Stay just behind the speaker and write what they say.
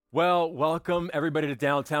Well, welcome everybody to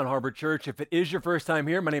Downtown Harbor Church. If it is your first time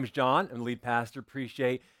here, my name is John. I'm the lead pastor.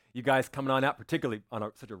 Appreciate you guys coming on out, particularly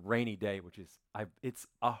on such a rainy day, which is, it's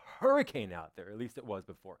a hurricane out there, at least it was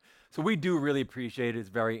before. So we do really appreciate it. It's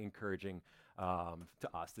very encouraging to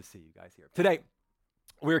us to see you guys here. Today,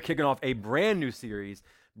 we're kicking off a brand new series,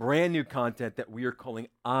 brand new content that we are calling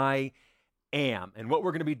I Am. And what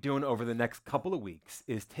we're going to be doing over the next couple of weeks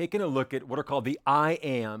is taking a look at what are called the I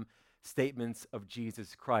Am statements of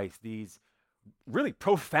Jesus Christ, these really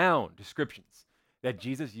profound descriptions that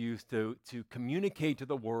Jesus used to communicate to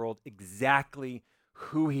the world exactly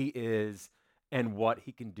who he is and what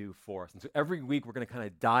he can do for us. And so every week we're going to kind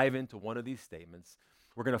of dive into one of these statements.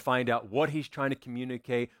 We're going to find out what he's trying to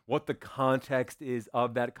communicate, what the context is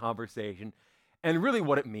of that conversation, and really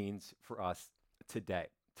what it means for us today.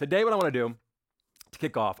 Today, what I want to do to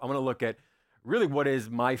kick off, I want to look at really what is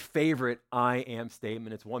my favorite I am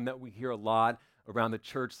statement. It's one that we hear a lot around the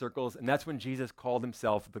church circles, and that's when Jesus called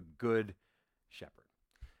himself the Good Shepherd.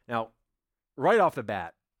 Now, right off the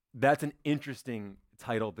bat, that's an interesting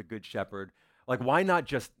title, the Good Shepherd. Like, why not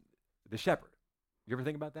just the shepherd? You ever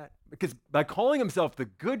think about that? Because by calling himself the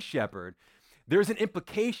Good Shepherd, there's an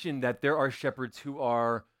implication that there are shepherds who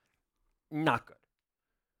are not good.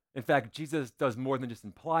 In fact, Jesus does more than just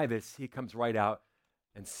imply this. He comes right out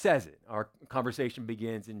and says it. Our conversation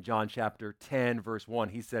begins in John chapter 10, verse 1.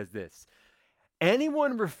 He says this: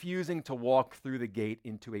 anyone refusing to walk through the gate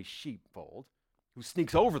into a sheepfold, who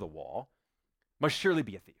sneaks over the wall, must surely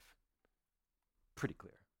be a thief. Pretty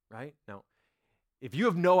clear, right? Now, if you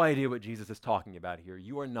have no idea what Jesus is talking about here,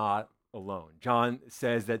 you are not alone. John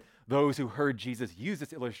says that those who heard Jesus use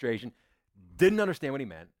this illustration didn't understand what he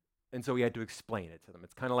meant, and so he had to explain it to them.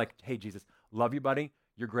 It's kind of like, hey, Jesus, love you, buddy.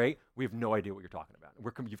 You're great. We have no idea what you're talking about.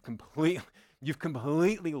 You've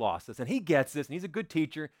completely lost us. And he gets this, and he's a good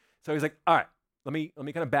teacher. So he's like, all right, let me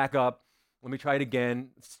kind of back up. Let me try it again.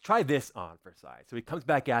 Let's try this on for size. So he comes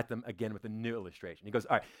back at them again with a new illustration. He goes,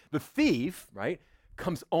 all right, the thief, right,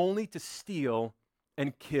 comes only to steal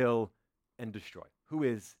and kill and destroy. Who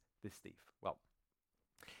is this thief? Well,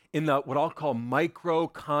 in the what I'll call micro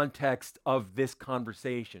context of this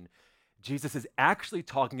conversation, Jesus is actually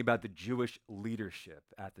talking about the Jewish leadership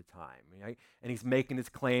at the time, right? And he's making this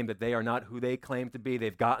claim that they are not who they claim to be.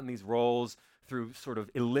 They've gotten these roles through sort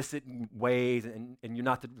of illicit ways, and you're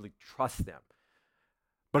not to really trust them.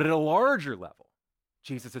 But at a larger level,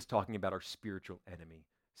 Jesus is talking about our spiritual enemy,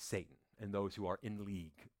 Satan, and those who are in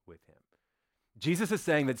league with him. Jesus is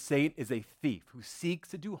saying that Satan is a thief who seeks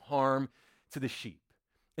to do harm to the sheep.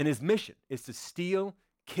 And his mission is to steal,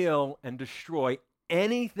 kill, and destroy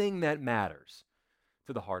anything that matters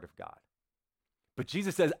to the heart of God. But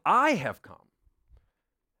Jesus says, I have come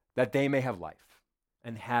that they may have life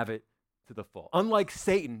and have it to the full. Unlike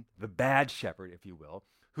Satan, the bad shepherd, if you will,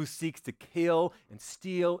 who seeks to kill and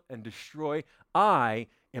steal and destroy, I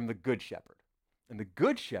am the good shepherd. And the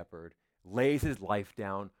good shepherd lays his life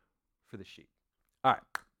down for the sheep. All right,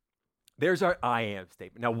 there's our I am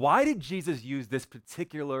statement. Now, why did Jesus use this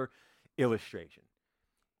particular illustration?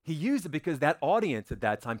 He used it because that audience at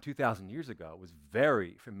that time, 2,000 years ago, was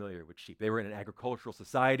very familiar with sheep. They were in an agricultural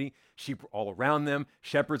society. Sheep were all around them.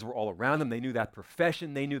 Shepherds were all around them. They knew that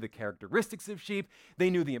profession. They knew the characteristics of sheep. They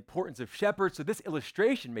knew the importance of shepherds. So this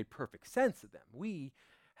illustration made perfect sense to them. We,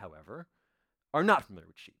 however, are not familiar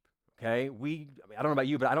with sheep. Okay, I don't know about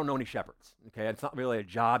you, but I don't know any shepherds. Okay, it's not really a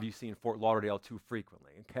job you see in Fort Lauderdale too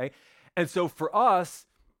frequently. Okay, and so for us,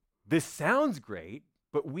 this sounds great,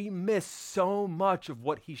 but we miss so much of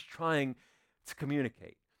what he's trying to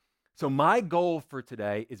communicate. So my goal for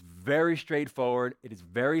today is very straightforward. It is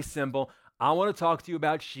very simple. I want to talk to you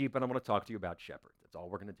about sheep, and I want to talk to you about shepherds. That's all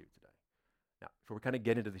we're going to do today. Now, before we kind of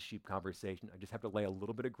get into the sheep conversation, I just have to lay a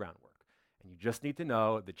little bit of groundwork. And you just need to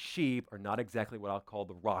know that sheep are not exactly what I'll call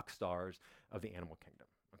the rock stars of the animal kingdom,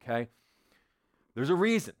 okay? There's a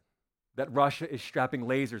reason that Russia is strapping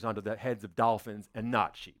lasers onto the heads of dolphins and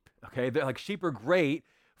not sheep, okay? They're like, sheep are great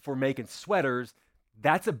for making sweaters.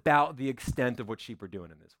 That's about the extent of what sheep are doing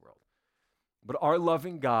in this world. But our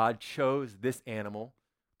loving God chose this animal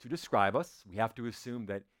to describe us. We have to assume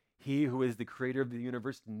that he who is the creator of the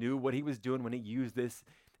universe knew what he was doing when he used this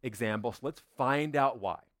example. So let's find out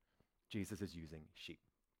why Jesus is using sheep.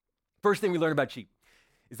 First thing we learn about sheep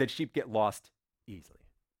is that sheep get lost easily,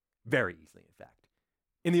 very easily, in fact.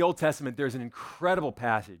 In the Old Testament, there's an incredible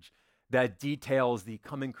passage that details the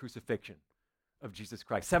coming crucifixion of Jesus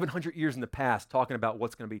Christ, 700 years in the past, talking about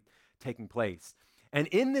what's going to be taking place. And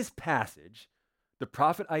in this passage, the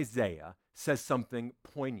prophet Isaiah says something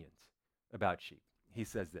poignant about sheep. He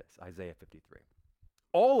says this, Isaiah 53.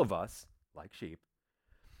 All of us, like sheep,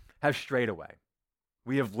 have strayed away.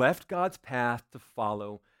 We have left God's path to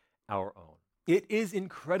follow our own. It is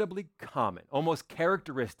incredibly common, almost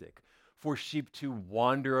characteristic, for sheep to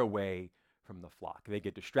wander away from the flock. They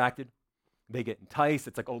get distracted, they get enticed.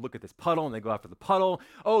 It's like, oh, look at this puddle, and they go after the puddle.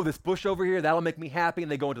 Oh, this bush over here, that'll make me happy.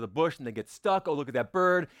 And they go into the bush and they get stuck. Oh, look at that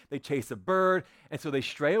bird. They chase a bird. And so they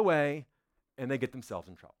stray away and they get themselves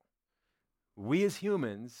in trouble. We as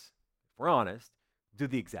humans, if we're honest, do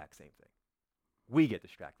the exact same thing. We get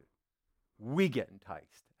distracted. We get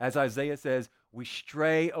enticed. As Isaiah says, we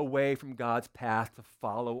stray away from God's path to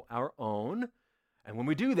follow our own. And when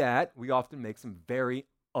we do that, we often make some very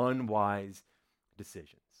unwise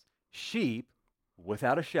decisions. Sheep,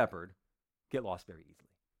 without a shepherd, get lost very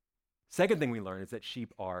easily. Second thing we learn is that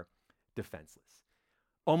sheep are defenseless.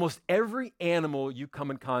 Almost every animal you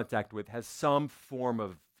come in contact with has some form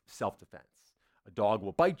of self-defense. A dog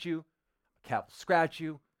will bite you, a cat will scratch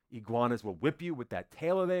you, iguanas will whip you with that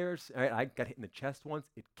tail of theirs. I got hit in the chest once,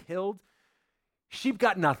 it killed. Sheep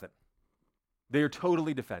got nothing. They are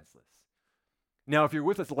totally defenseless. Now, if you're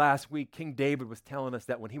with us last week, King David was telling us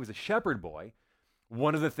that when he was a shepherd boy,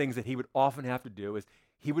 one of the things that he would often have to do is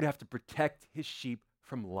he would have to protect his sheep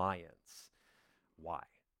from lions. Why?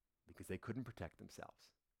 Because they couldn't protect themselves.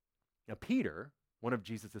 Now, Peter, one of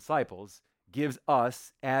Jesus' disciples, gives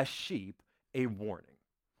us as sheep a warning.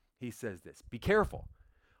 He says this, be careful.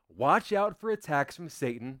 Watch out for attacks from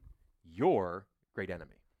Satan, your great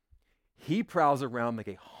enemy. He prowls around like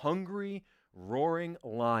a hungry, roaring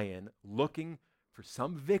lion looking for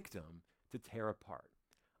some victim to tear apart.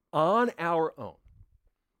 On our own,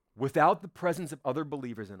 without the presence of other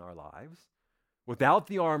believers in our lives, without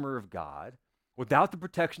the armor of God, without the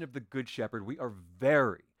protection of the Good Shepherd, we are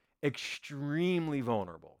very, extremely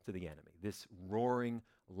vulnerable to the enemy, this roaring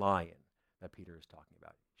lion that Peter is talking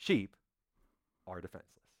about. Sheep are defenseless.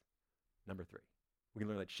 Number 3, we can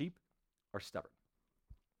learn that sheep are stubborn.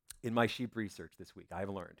 In my sheep research this week, I've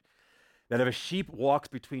learned that if a sheep walks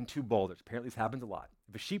between two boulders, apparently this happens a lot,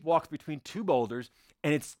 if a sheep walks between two boulders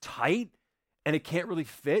and it's tight and it can't really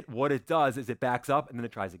fit, what it does is it backs up and then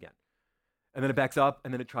it tries again. And then it backs up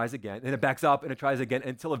and then it tries again. And then it backs up and it tries again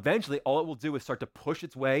until eventually all it will do is start to push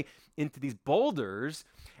its way into these boulders,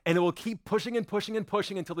 and it will keep pushing and pushing and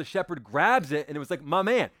pushing until the shepherd grabs it and it was like, my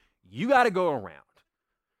man, you got to go around.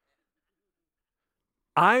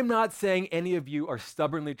 I'm not saying any of you are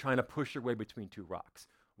stubbornly trying to push your way between two rocks.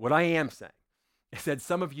 What I am saying is that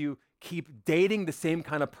some of you keep dating the same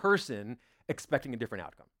kind of person expecting a different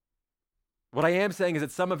outcome. What I am saying is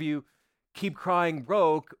that some of you keep crying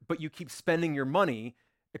broke, but you keep spending your money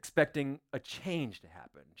expecting a change to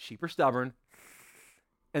happen. Sheep are stubborn,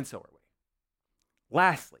 and so are we.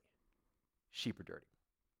 Lastly, sheep are dirty.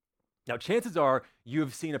 Now, chances are you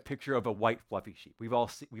have seen a picture of a white, fluffy sheep. We've all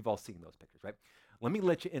seen those pictures, right? Let me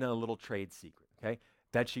let you in on a little trade secret, okay?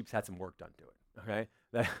 That sheep's had some work done to it,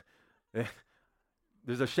 okay?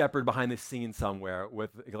 There's a shepherd behind the scenes somewhere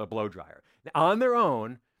with a blow dryer. Now, on their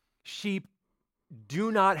own, sheep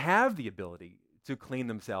do not have the ability to clean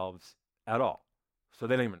themselves at all. So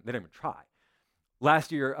they don't even try.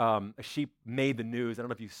 Last year, a sheep made the news. I don't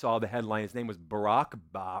know if you saw the headline. His name was Barak,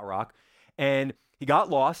 and he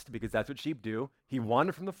got lost because that's what sheep do. He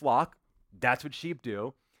wandered from the flock. That's what sheep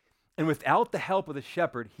do. And without the help of the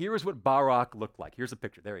shepherd, here is what Barak looked like. Here's a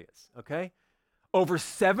picture. There he is, okay? Over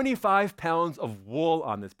 75 pounds of wool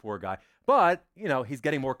on this poor guy. But, he's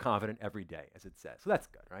getting more confident every day, as it says. So that's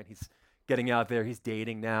good, right? He's getting out there. He's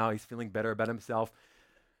dating now. He's feeling better about himself.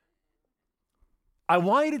 I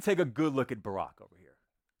want you to take a good look at Barak over here.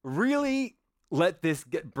 Really let this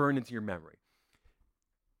get burned into your memory.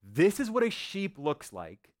 This is what a sheep looks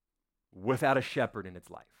like without a shepherd in its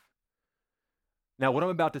life. Now, what I'm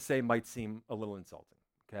about to say might seem a little insulting,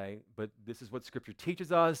 okay? But this is what Scripture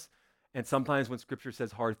teaches us. And sometimes when Scripture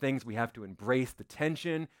says hard things, we have to embrace the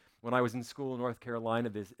tension. When I was in school in North Carolina,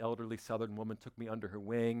 this elderly Southern woman took me under her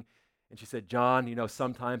wing. And she said, John,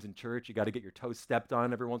 sometimes in church, you got to get your toes stepped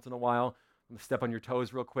on every once in a while. I'm going to step on your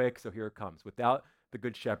toes real quick. So here it comes. Without the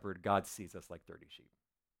Good Shepherd, God sees us like dirty sheep.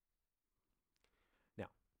 Now,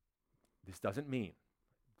 this doesn't mean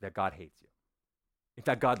that God hates you. In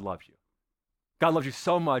fact, God loves you. God loves you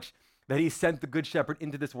so much that he sent the Good Shepherd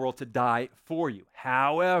into this world to die for you.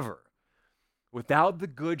 However, without the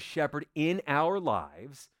Good Shepherd in our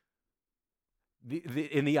lives,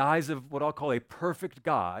 in the eyes of what I'll call a perfect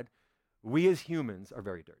God, we as humans are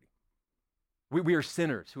very dirty. We are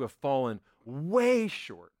sinners who have fallen way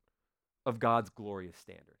short of God's glorious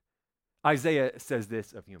standard. Isaiah says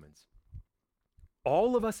this of humans.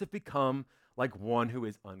 All of us have become like one who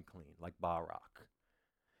is unclean, like Barak.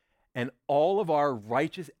 And all of our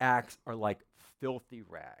righteous acts are like filthy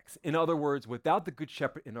rags. In other words, without the good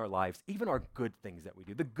shepherd in our lives, even our good things that we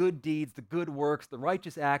do, the good deeds, the good works, the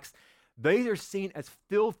righteous acts, they are seen as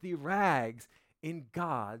filthy rags in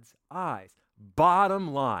God's eyes.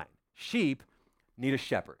 Bottom line, sheep need a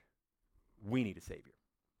shepherd. We need a savior.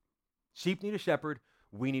 Sheep need a shepherd.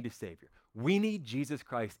 We need a savior. We need Jesus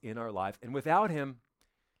Christ in our lives. And without him,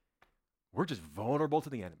 we're just vulnerable to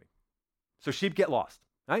the enemy. So sheep get lost,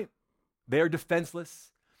 right? They are defenseless.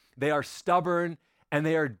 They are stubborn, and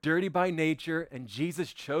they are dirty by nature. And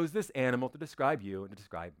Jesus chose this animal to describe you and to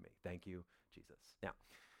describe me. Thank you, Jesus. Now,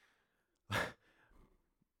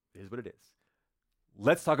 here's what it is.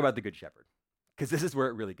 Let's talk about the good shepherd, because this is where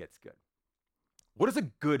it really gets good. What does a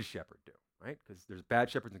good shepherd do, right? Because there's bad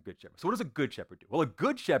shepherds and good shepherds. So what does a good shepherd do? Well, a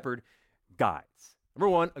good shepherd guides. Number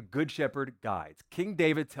one, a good shepherd guides. King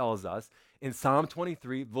David tells us in Psalm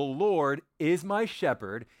 23, the Lord is my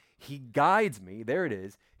shepherd. He guides me, there it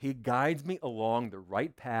is, he guides me along the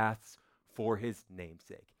right paths for his name's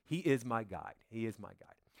sake. He is my guide. He is my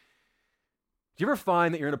guide. Do you ever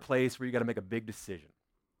find that you're in a place where you got to make a big decision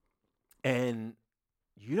and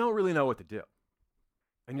you don't really know what to do?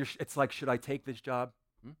 And it's like, should I take this job?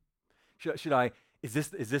 Should I, is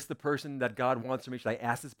this the person that God wants from me? Should I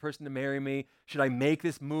ask this person to marry me? Should I make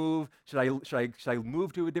this move? Should I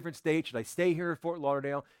move to a different state? Should I stay here at Fort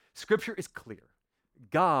Lauderdale? Scripture is clear.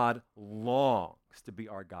 God longs to be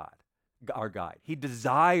our guide. He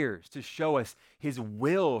desires to show us his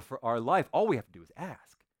will for our life. All we have to do is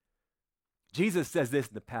ask. Jesus says this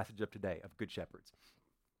in the passage of today of Good Shepherds.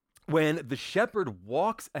 When the shepherd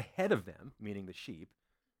walks ahead of them, meaning the sheep,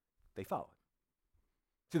 they follow him.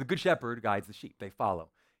 So the good shepherd guides the sheep. They follow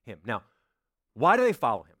him. Now, why do they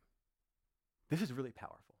follow him? This is really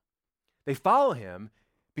powerful. They follow him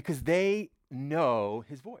because they know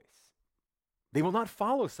his voice. They will not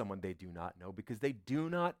follow someone they do not know because they do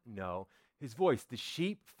not know his voice. The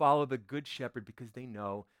sheep follow the good shepherd because they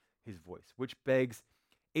know his voice, which begs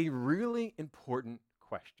a really important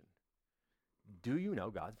question. Do you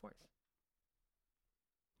know God's voice?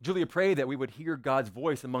 Julia prayed that we would hear God's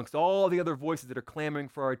voice amongst all the other voices that are clamoring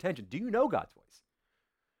for our attention. Do you know God's voice?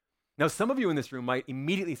 Now, some of you in this room might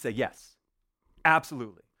immediately say, yes,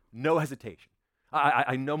 absolutely, no hesitation.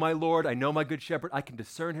 I know my Lord. I know my good shepherd. I can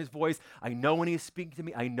discern his voice. I know when he is speaking to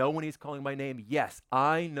me. I know when he's calling my name. Yes,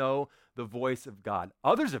 I know the voice of God.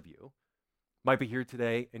 Others of you might be here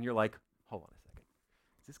today and you're like, hold on a second.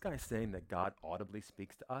 Is this guy saying that God audibly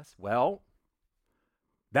speaks to us? Well,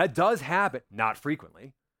 that does happen, not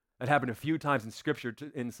frequently. That happened a few times in Scripture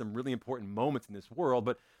in some really important moments in this world,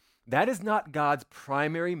 but that is not God's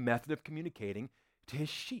primary method of communicating to his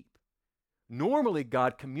sheep. Normally,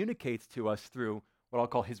 God communicates to us through what I'll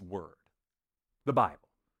call his word, the Bible.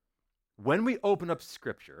 When we open up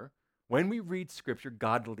Scripture, when we read Scripture,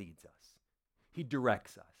 God leads us. He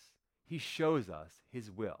directs us. He shows us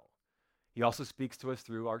his will. He also speaks to us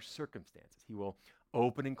through our circumstances. He will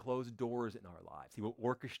open and close doors in our lives. He will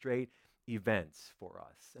orchestrate events for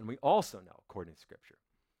us. And we also know, according to Scripture,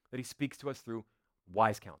 that he speaks to us through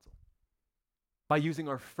wise counsel, by using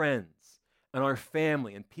our friends and our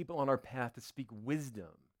family and people on our path to speak wisdom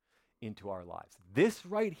into our lives. This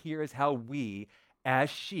right here is how we, as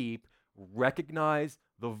sheep, recognize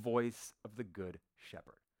the voice of the good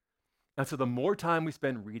shepherd. And so the more time we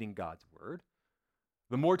spend reading God's word,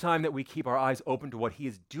 the more time that we keep our eyes open to what he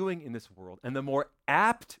is doing in this world, and the more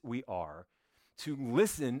apt we are to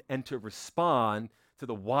listen and to respond to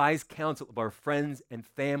the wise counsel of our friends and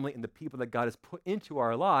family and the people that God has put into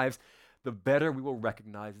our lives, the better we will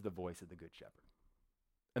recognize the voice of the good shepherd,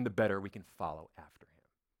 and the better we can follow after him.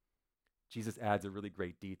 Jesus adds a really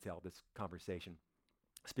great detail to this conversation.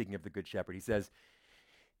 Speaking of the good shepherd, he says,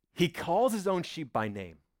 he calls his own sheep by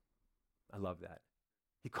name. I love that.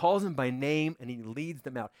 He calls them by name and he leads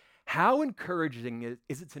them out. How encouraging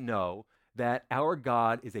is it to know that our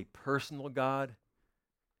God is a personal God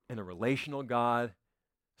and a relational God,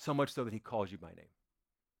 so much so that he calls you by name?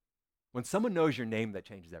 When someone knows your name, that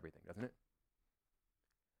changes everything, doesn't it?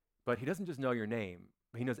 But he doesn't just know your name,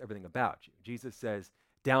 but he knows everything about you. Jesus says,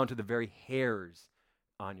 down to the very hairs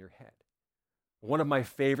on your head. One of my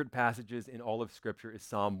favorite passages in all of Scripture is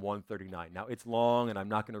Psalm 139. Now, it's long, and I'm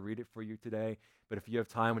not going to read it for you today, but if you have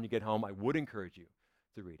time when you get home, I would encourage you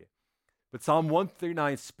to read it. But Psalm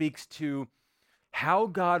 139 speaks to how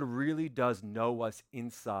God really does know us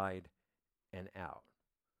inside and out.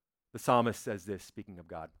 The psalmist says this, speaking of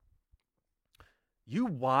God, you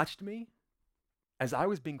watched me as I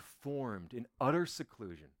was being formed in utter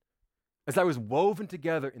seclusion, as I was woven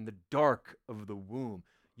together in the dark of the womb.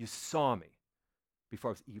 You saw me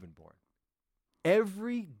before I was even born.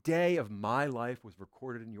 Every day of my life was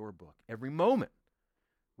recorded in your book. Every moment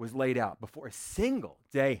was laid out before a single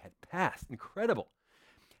day had passed. Incredible.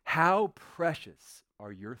 How precious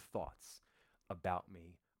are your thoughts about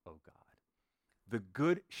me, O God. The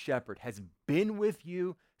Good Shepherd has been with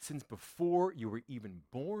you since before you were even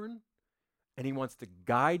born, and he wants to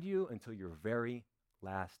guide you until your very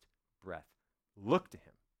last breath. Look to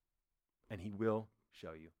him, and he will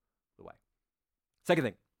show you the way. Second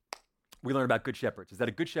thing we learn about good shepherds is that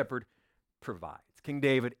a good shepherd provides. King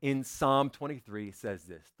David in Psalm 23 says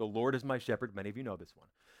this, "The Lord is my shepherd." Many of you know this one.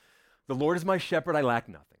 "The Lord is my shepherd, I lack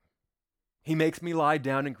nothing. He makes me lie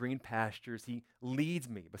down in green pastures. He leads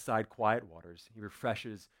me beside quiet waters. He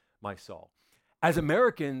refreshes my soul." As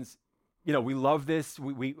Americans, we love this. A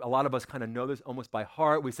lot of us kind of know this almost by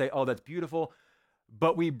heart. We say, "Oh, that's beautiful,"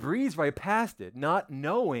 but we breeze right past it, not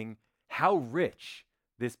knowing how rich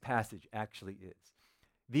this passage actually is.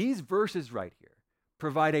 These verses right here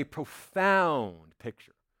provide a profound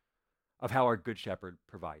picture of how our good shepherd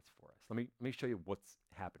provides for us. Let me show you what's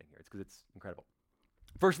happening here. It's because it's incredible.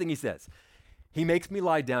 First thing he says, he makes me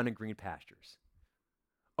lie down in green pastures.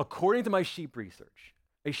 According to my sheep research,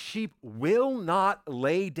 a sheep will not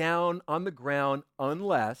lay down on the ground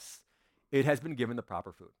unless it has been given the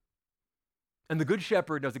proper food. And the good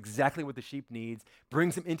shepherd knows exactly what the sheep needs,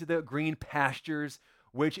 brings him into the green pastures,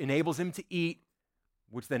 which enables him to eat,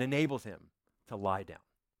 which then enables him to lie down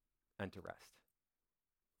and to rest.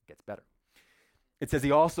 It gets better. It says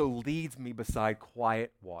he also leads me beside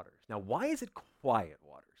quiet waters. Now, why is it quiet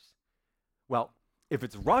waters? Well, if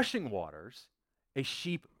it's rushing waters, a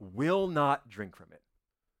sheep will not drink from it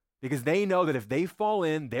because they know that if they fall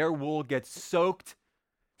in, their wool gets soaked,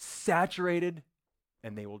 saturated,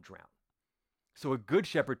 and they will drown. So a good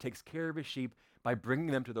shepherd takes care of his sheep by bringing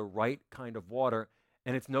them to the right kind of water,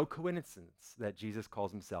 and it's no coincidence that Jesus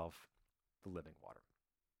calls himself the living water.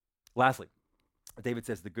 Lastly, David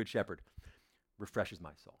says the good shepherd refreshes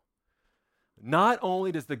my soul. Not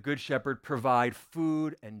only does the good shepherd provide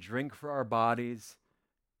food and drink for our bodies,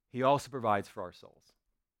 he also provides for our souls.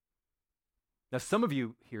 Now, some of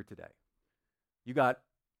you here today, you got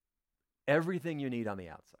everything you need on the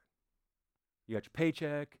outside. You got your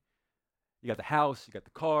paycheck, you got the house, you got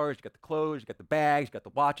the cars, you got the clothes, you got the bags, you got the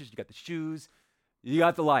watches, you got the shoes, you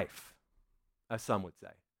got the life, as some would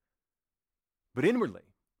say. But inwardly,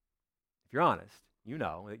 if you're honest, you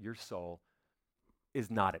know that your soul is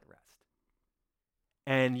not at rest.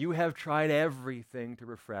 And you have tried everything to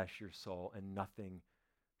refresh your soul, and nothing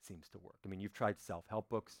seems to work. I mean, you've tried self-help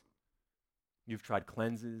books, you've tried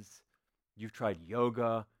cleanses, you've tried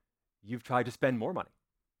yoga, you've tried to spend more money,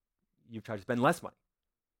 you've tried to spend less money.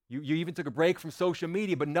 You even took a break from social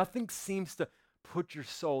media, but nothing seems to put your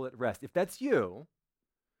soul at rest. If that's you,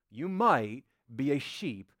 you might be a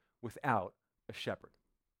sheep without a shepherd.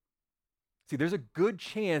 See, there's a good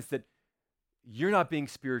chance that you're not being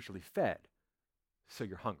spiritually fed, so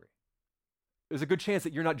you're hungry. There's a good chance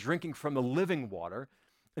that you're not drinking from the living water,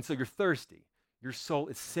 and so you're thirsty. Your soul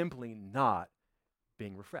is simply not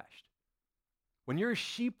being refreshed. When you're a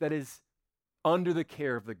sheep that is under the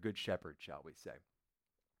care of the good shepherd, shall we say,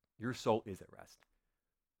 your soul is at rest.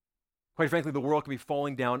 Quite frankly, the world can be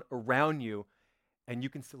falling down around you, and you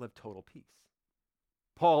can still have total peace.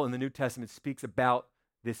 Paul in the New Testament speaks about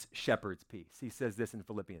this shepherd's peace. He says this in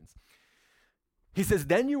Philippians. He says,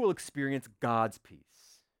 "Then you will experience God's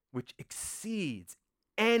peace, which exceeds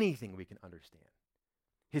anything we can understand.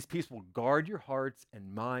 His peace will guard your hearts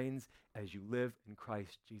and minds as you live in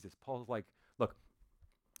Christ Jesus." Paul's like, look,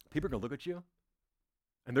 people are going to look at you,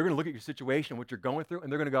 and they're going to look at your situation, what you're going through,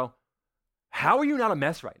 and they're going to go, how are you not a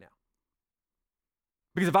mess right now?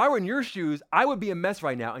 Because if I were in your shoes, I would be a mess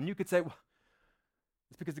right now. And you could say, well,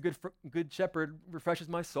 it's because the good shepherd refreshes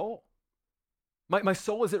my soul. My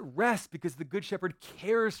soul is at rest because the good shepherd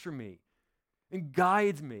cares for me and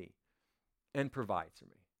guides me and provides for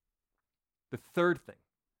me. The third thing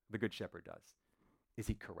the good shepherd does is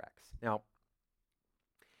he corrects. Now,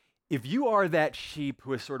 if you are that sheep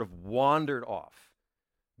who has sort of wandered off,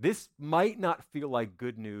 this might not feel like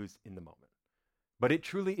good news in the moment, but it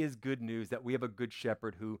truly is good news that we have a good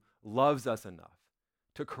shepherd who loves us enough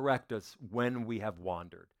to correct us when we have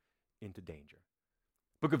wandered into danger.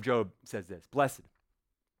 Book of Job says this, "Blessed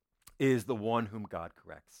is the one whom God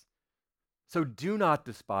corrects. So do not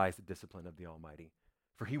despise the discipline of the Almighty,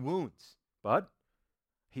 for he wounds, but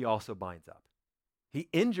he also binds up. He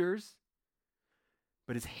injures,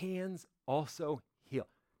 but his hands also heal."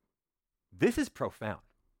 This is profound.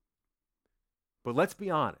 But let's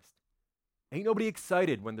be honest. Ain't nobody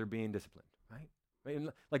excited when they're being disciplined, right?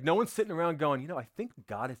 Like no one's sitting around going, I think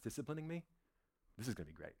God is disciplining me. This is going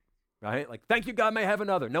to be great. right? Like, thank you, God may have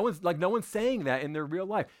another. No one's saying that in their real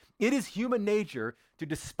life. It is human nature to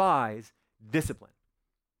despise discipline.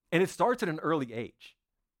 And it starts at an early age.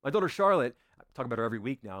 My daughter Charlotte, I talk about her every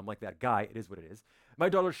week now. I'm like that guy. It is what it is. My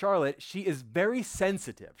daughter Charlotte, she is very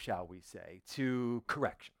sensitive, shall we say, to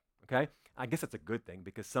correction, okay? I guess that's a good thing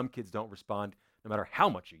because some kids don't respond no matter how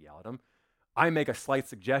much you yell at them. I make a slight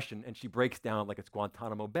suggestion and she breaks down like it's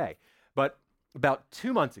Guantanamo Bay. But about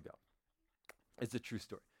 2 months ago, it's a true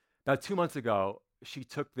story. About 2 months ago, she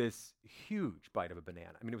took this huge bite of a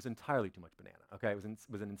banana. I mean, it was entirely too much banana, okay? It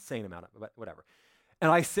was an insane amount of whatever. And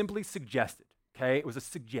I simply suggested, okay? It was a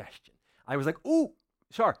suggestion. I was like, ooh,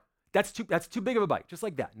 Char, that's too big of a bite, just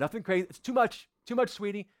like that. Nothing crazy. It's too much,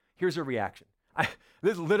 sweetie. Here's her reaction. I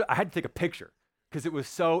had to take a picture because it was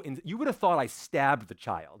so, you would have thought I stabbed the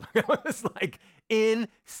child. It was like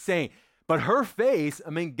insane. But her face,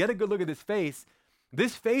 I mean, get a good look at this face.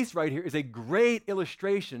 This face right here is a great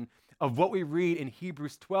illustration of what we read in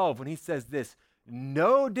Hebrews 12 when he says this: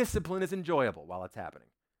 no discipline is enjoyable while it's happening.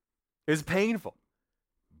 It's painful.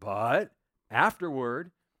 But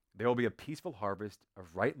afterward, there will be a peaceful harvest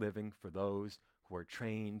of right living for those who are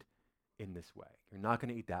trained in this way. You're not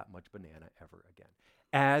going to eat that much banana ever again.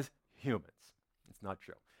 As humans, it's not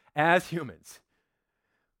true. As humans,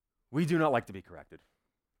 we do not like to be corrected.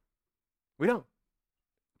 We don't.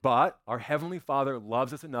 But our Heavenly Father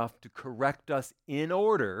loves us enough to correct us in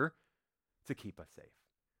order to keep us safe.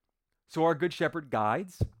 So our Good Shepherd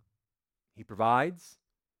guides, he provides,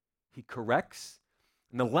 he corrects.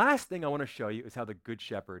 And the last thing I want to show you is how the Good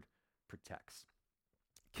Shepherd protects.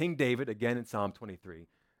 King David, again in Psalm 23,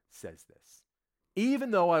 says this: even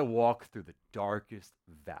though I walk through the darkest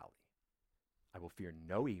valley, I will fear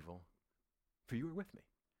no evil, for you are with me.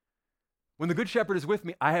 When the Good Shepherd is with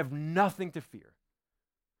me, I have nothing to fear.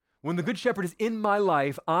 When the Good Shepherd is in my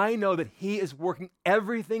life, I know that he is working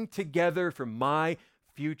everything together for my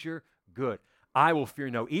future good. I will fear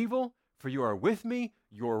no evil, for you are with me.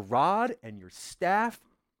 Your rod and your staff,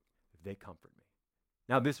 they comfort me.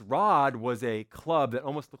 Now, this rod was a club that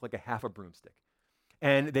almost looked like a half a broomstick.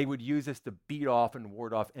 And they would use this to beat off and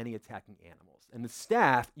ward off any attacking animals. And the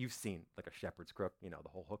staff, you've seen like a shepherd's crook, the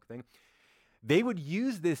whole hook thing. They would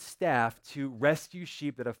use this staff to rescue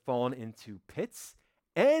sheep that have fallen into pits.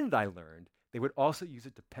 And I learned they would also use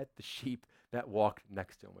it to pet the sheep that walked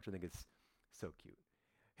next to him, which I think is so cute.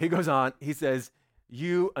 He goes on, he says,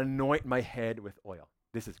 you anoint my head with oil.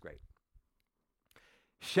 This is great.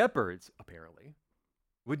 Shepherds, apparently,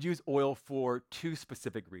 would use oil for two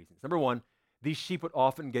specific reasons. Number one, these sheep would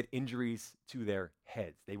often get injuries to their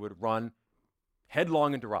heads. They would run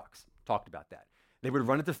headlong into rocks. Talked about that. They would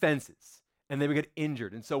run into fences, and they would get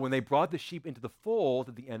injured. And so when they brought the sheep into the fold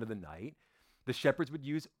at the end of the night, the shepherds would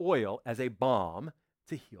use oil as a balm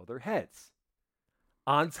to heal their heads.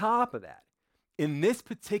 On top of that, in this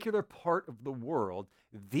particular part of the world,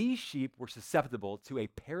 these sheep were susceptible to a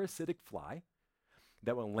parasitic fly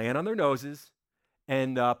that would land on their noses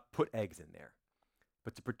and put eggs in there.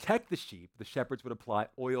 But to protect the sheep, the shepherds would apply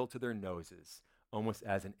oil to their noses, almost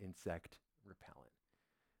as an insect repellent.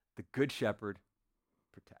 The Good Shepherd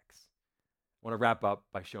protects. I want to wrap up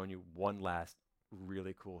by showing you one last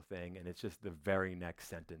really cool thing, and it's just the very next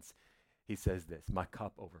sentence. He says this: my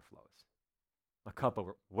cup overflows. My cup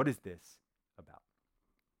over. What is this about?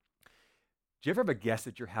 Do you ever have a guest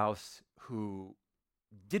at your house who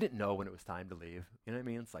didn't know when it was time to leave? You know what I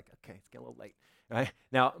mean? It's like, okay, it's getting a little late. Right?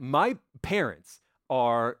 Now, my parents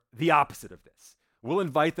are the opposite of this. We'll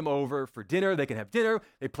invite them over for dinner. They can have dinner.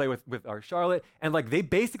 They play with our Charlotte. And like they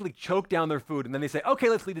basically choke down their food. And then they say, okay,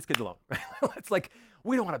 let's leave these kids alone. It's like,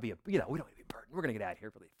 we don't want to be we don't want to be a burden. We're going to get out of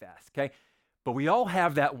here really fast, okay? But we all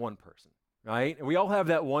have that one person, right? And we all have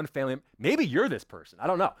that one family. Maybe you're this person, I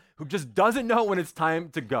don't know, who just doesn't know when it's time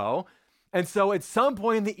to go. And so at some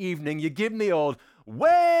point in the evening, you give them the old,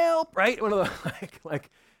 well, right? One of the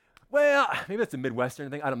well, maybe that's a Midwestern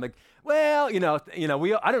thing. I'm like, well, I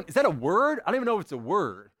don't, is that a word? I don't even know if it's a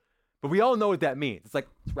word, but we all know what that means. It's like,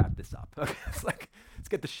 let's wrap this up. Okay? It's like, let's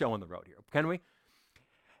get the show on the road here, can we?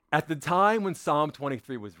 At the time when Psalm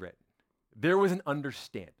 23 was written, there was an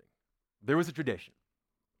understanding, there was a tradition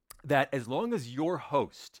that as long as your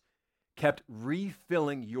host kept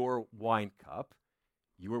refilling your wine cup,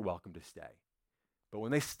 you were welcome to stay. But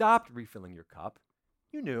when they stopped refilling your cup,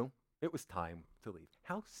 you knew it was time to leave.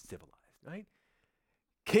 How civilized, right?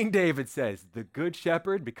 King David says, the Good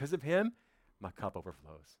Shepherd, because of him, my cup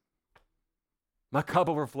overflows. My cup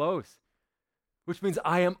overflows, which means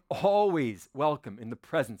I am always welcome in the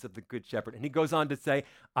presence of the Good Shepherd. And he goes on to say,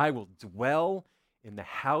 I will dwell in the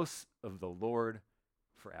house of the Lord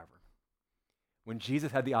forever. When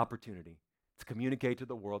Jesus had the opportunity to communicate to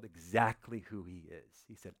the world exactly who he is.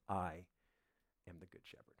 He said, I am the good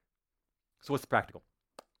shepherd. So what's practical?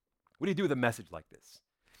 What do you do with a message like this?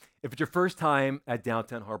 If it's your first time at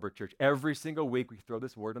Downtown Harbor Church, every single week we throw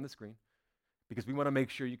this word on the screen because we want to make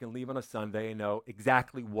sure you can leave on a Sunday and know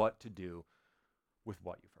exactly what to do with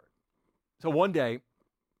what you've heard. So one day,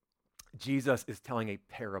 Jesus is telling a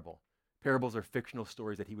parable. Parables are fictional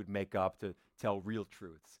stories that he would make up to tell real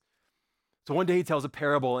truths. So one day he tells a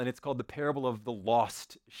parable, and it's called the parable of the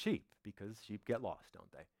lost sheep, because sheep get lost,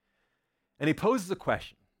 don't they? And he poses a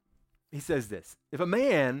question. He says this: if a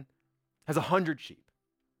man has 100 sheep,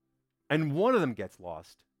 and one of them gets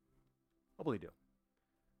lost, what will he do?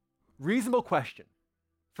 Reasonable question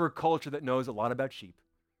for a culture that knows a lot about sheep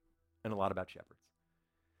and a lot about shepherds.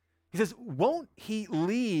 He says, won't he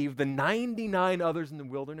leave the 99 others in the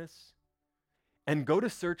wilderness and go to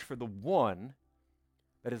search for the one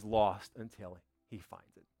that is lost until he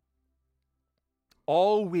finds it?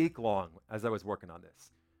 All week long, as I was working on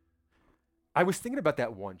this, I was thinking about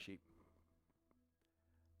that one sheep.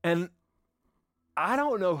 And I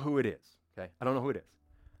don't know who it is, okay? I don't know who it is.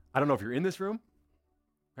 I don't know if you're in this room.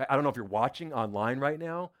 Right? I don't know if you're watching online right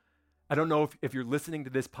now. I don't know if you're listening to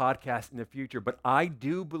this podcast in the future, but I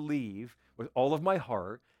do believe with all of my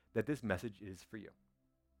heart that this message is for you.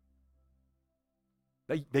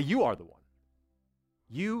 That you are the one.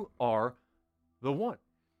 You are the one.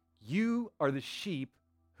 You are the sheep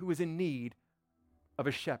who is in need of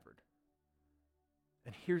a shepherd.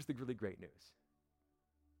 And here's the really great news.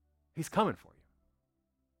 He's coming for you.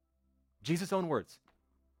 Jesus' own words.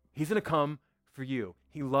 He's going to come for you.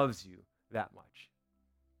 He loves you that much.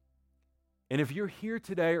 And if you're here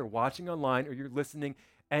today or watching online or you're listening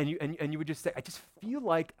and you would just say, I just feel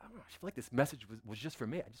like, I don't know, I feel like this message was just for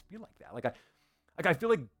me. I just feel like that. I feel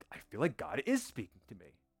like God is speaking to me.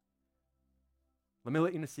 Let me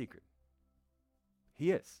let you in a secret.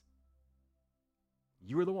 He is.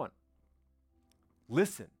 You are the one.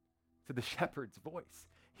 Listen to the shepherd's voice.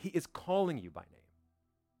 He is calling you by name.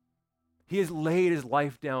 He has laid his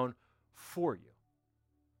life down for you.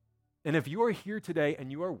 And if you are here today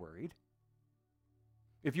and you are worried,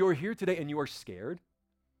 if you are here today and you are scared,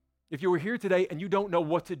 if you are here today and you don't know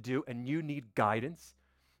what to do and you need guidance,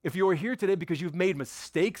 if you are here today because you've made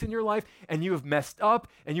mistakes in your life and you have messed up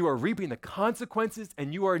and you are reaping the consequences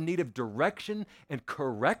and you are in need of direction and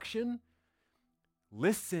correction,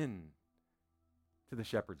 listen to the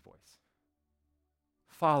shepherd's voice.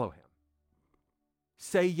 Follow him.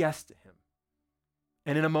 Say yes to him.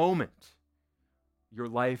 And in a moment, your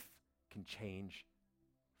life can change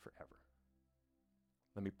forever.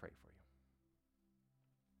 Let me pray for you.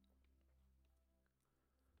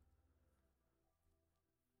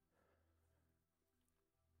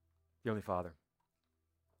 Heavenly Father,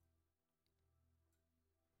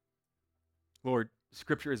 Lord,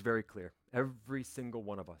 Scripture is very clear. Every single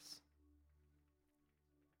one of us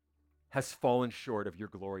has fallen short of your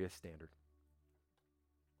glorious standard.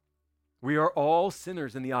 We are all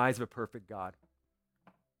sinners in the eyes of a perfect God.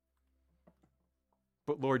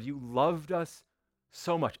 But Lord, you loved us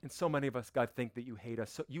so much, and so many of us, God, think that you hate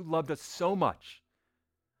us. So you loved us so much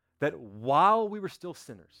that while we were still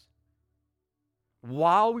sinners,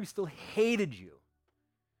 while we still hated you,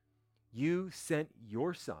 you sent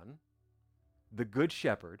your Son, the Good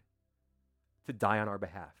Shepherd, to die on our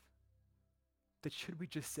behalf. That should we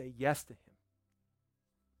just say yes to him,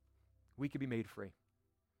 we could be made free.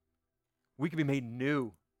 We could be made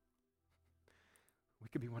new. We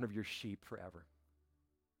could be one of your sheep forever.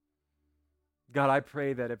 God, I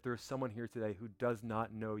pray that if there's someone here today who does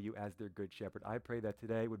not know you as their good shepherd, I pray that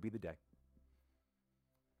today would be the day.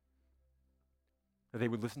 That they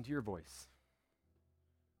would listen to your voice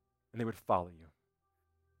and they would follow you.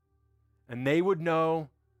 And they would know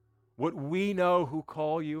what we know who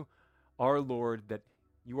call you our Lord, that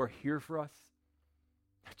you are here for us,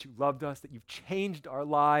 that you loved us, that you've changed our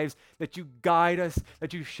lives, that you guide us,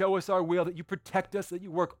 that you show us our will, that you protect us, that you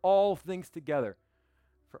work all things together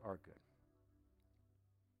for our good.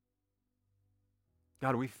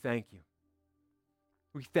 God, we thank you.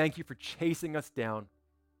 We thank you for chasing us down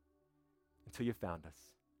until you found us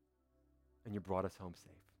and you brought us home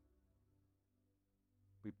safe.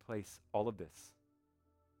 We place all of this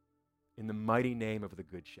in the mighty name of the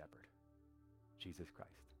Good Shepherd, Jesus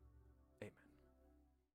Christ.